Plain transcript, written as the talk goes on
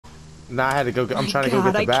Nah, I had to go. I'm trying to go get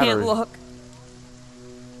God, the I battery. can't look.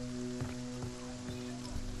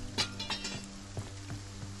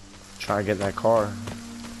 Try to get in that car.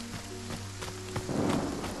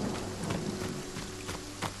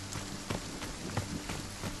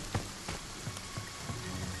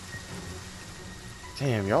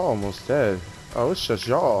 Damn, y'all almost dead. Oh, it's just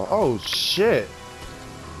y'all. Oh, shit.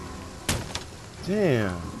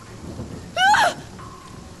 Damn.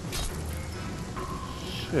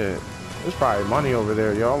 Shit. There's probably money over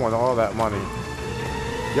there. Y'all want all that money.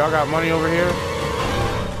 Y'all got money over here?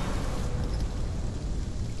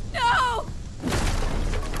 No!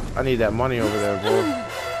 I need that money over there, boy.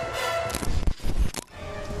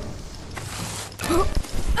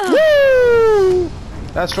 Woo!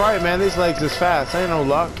 That's right, man. These legs is fast. Ain't no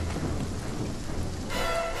luck.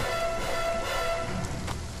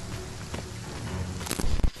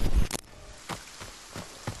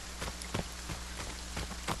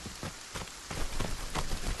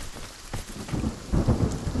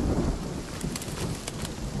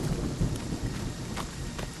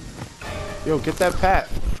 Yo, get that pat.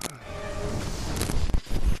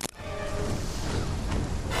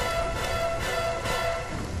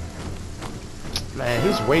 Man,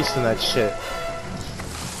 he's wasting that shit.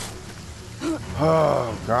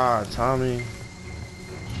 Oh, God, Tommy.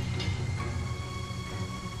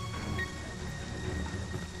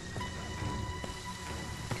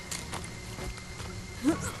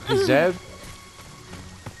 He's dead?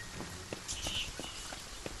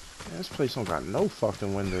 Man, this place don't got no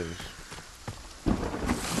fucking windows.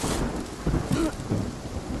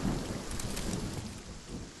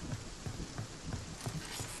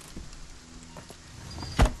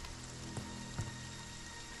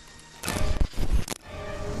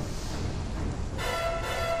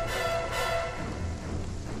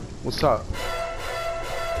 What's up?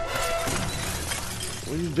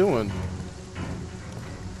 What are you doing?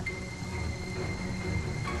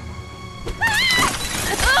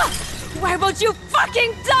 Why won't you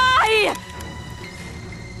fucking die?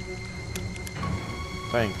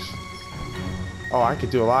 Thanks. Oh, I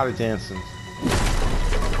could do a lot of dancing.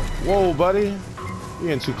 Whoa, buddy. You're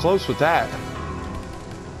getting too close with that.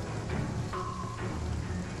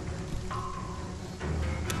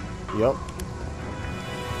 Yup.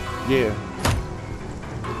 Yeah.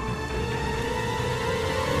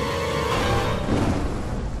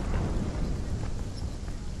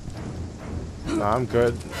 Nah, I'm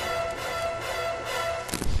good.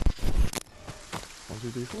 1,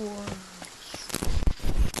 2, 3, 4.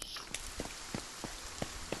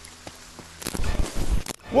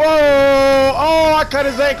 Whoa! Oh, I cut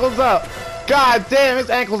his ankles up. God damn, his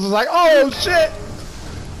ankles was like, oh shit!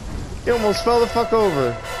 He almost fell the fuck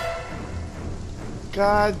over.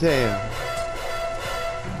 God damn.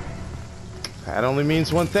 That only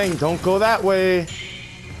means one thing. Don't go that way.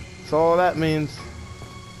 That's all that means.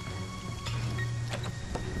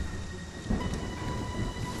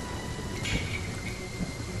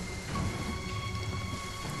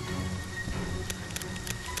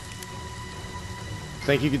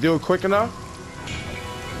 Think you could do it quick enough?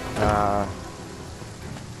 Nah.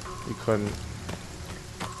 You couldn't.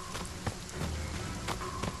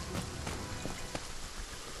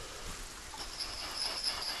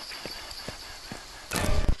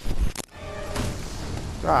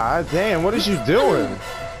 God damn, what is you doing?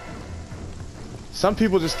 Some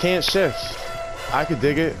people just can't shift. I could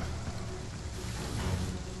dig it.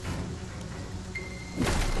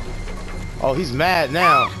 Oh, he's mad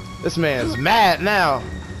now. This man's mad now.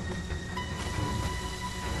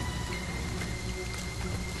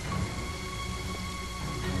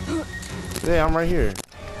 Yeah, I'm right here.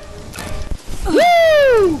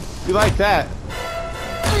 Woo! You like that?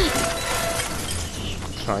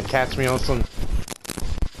 Trying to catch me on some.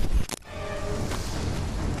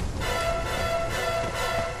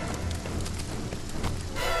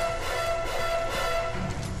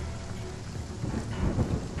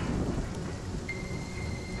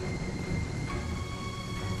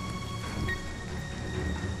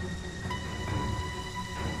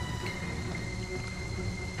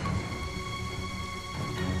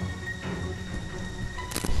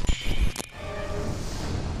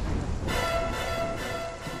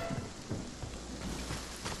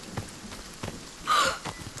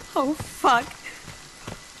 Oh, fuck.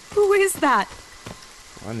 Who is that?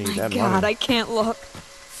 I need My that God, money. I can't look.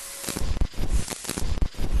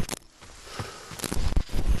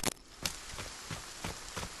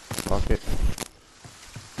 Fuck it.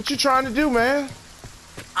 What you trying to do, man?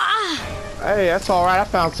 Ah! Hey, that's all right. I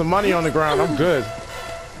found some money on the ground. I'm good.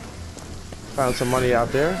 Found some money out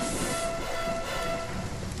there.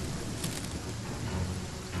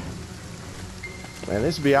 Man, they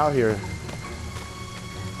just be out here.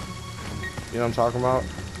 You know what I'm talking about?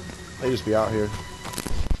 They just be out here.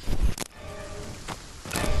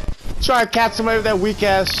 Try to catch somebody with that weak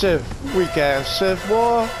ass shift. Weak ass shift,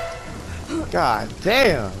 boy. God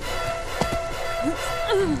damn.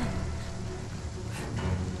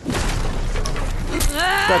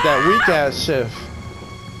 Got that weak ass shift.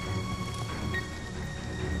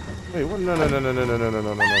 Wait, what? No.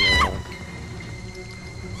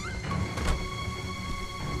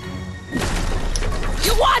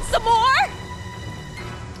 You want some more?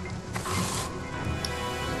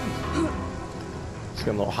 It's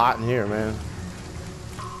getting a little hot in here, man.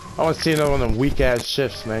 I want to see another one of them weak ass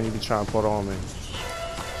shifts, man. You be trying to put on me.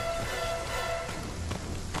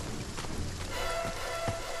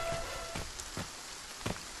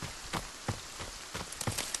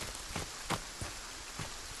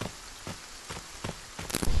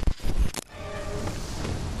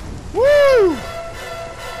 Woo!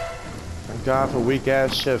 Thank God for weak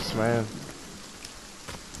ass shifts, man.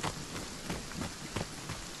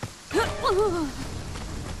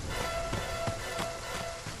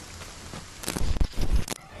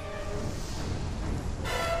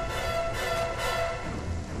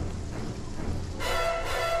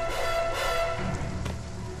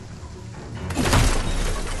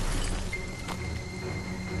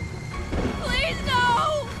 Please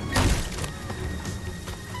no!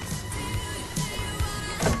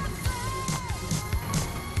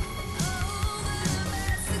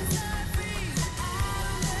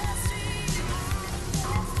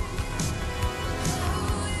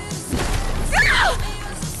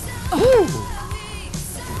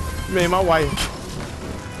 Me and my wife.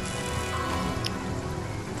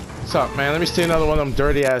 What's up, man? Let me see another one of them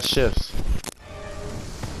dirty ass shifts.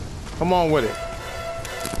 Come on with it.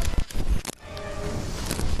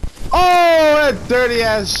 Oh, that dirty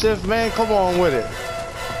ass shift, man. Come on with it.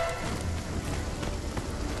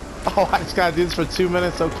 Oh, I just gotta do this for 2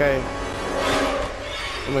 minutes? Okay.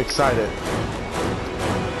 I'm excited.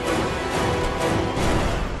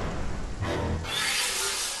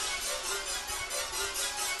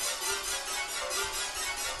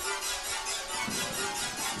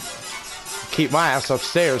 Keep my ass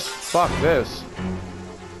upstairs. Fuck this.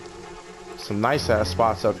 Some nice ass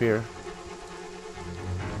spots up here.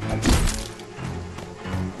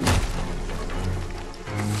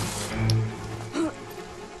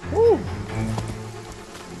 Woo.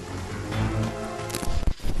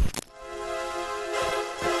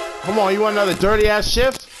 Come on, you want another dirty ass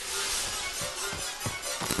shift?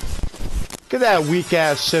 Get that weak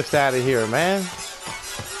ass shift out of here, man.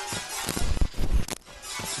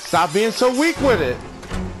 Stop being so weak with it.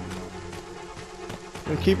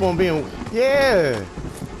 And keep on being, yeah.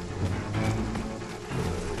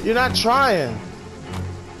 You're not trying.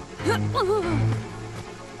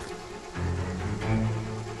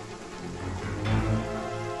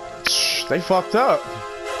 They fucked up.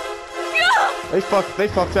 They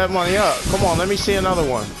fucked that money up. Come on, let me see another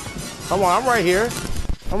one. Come on, I'm right here.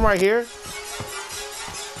 I'm right here.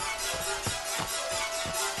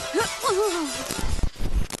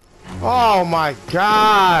 Oh my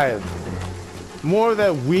God. More of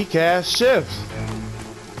that weak ass shift.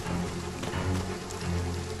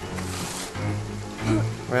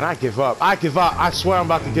 Man, I give up. I give up. I swear I'm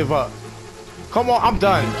about to give up. Come on, I'm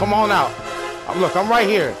done. Come on out. Look, I'm right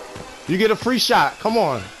here. You get a free shot. Come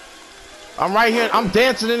on. I'm right here. I'm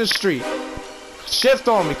dancing in the street. Shift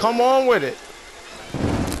on me. Come on with it.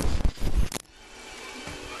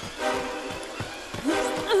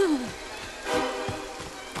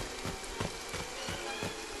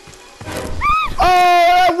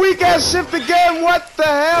 Weak ass shift again. What the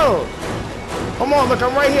hell? Come on, look,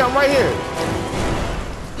 I'm right here. I'm right here.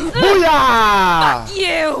 Booyah! Fuck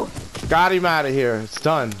you! Got him out of here. It's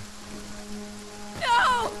done.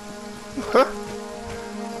 No!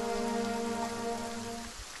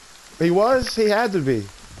 He was? He had to be.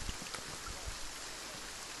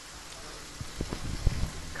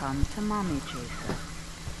 Come to mommy, Jason.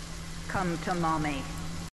 Come to mommy.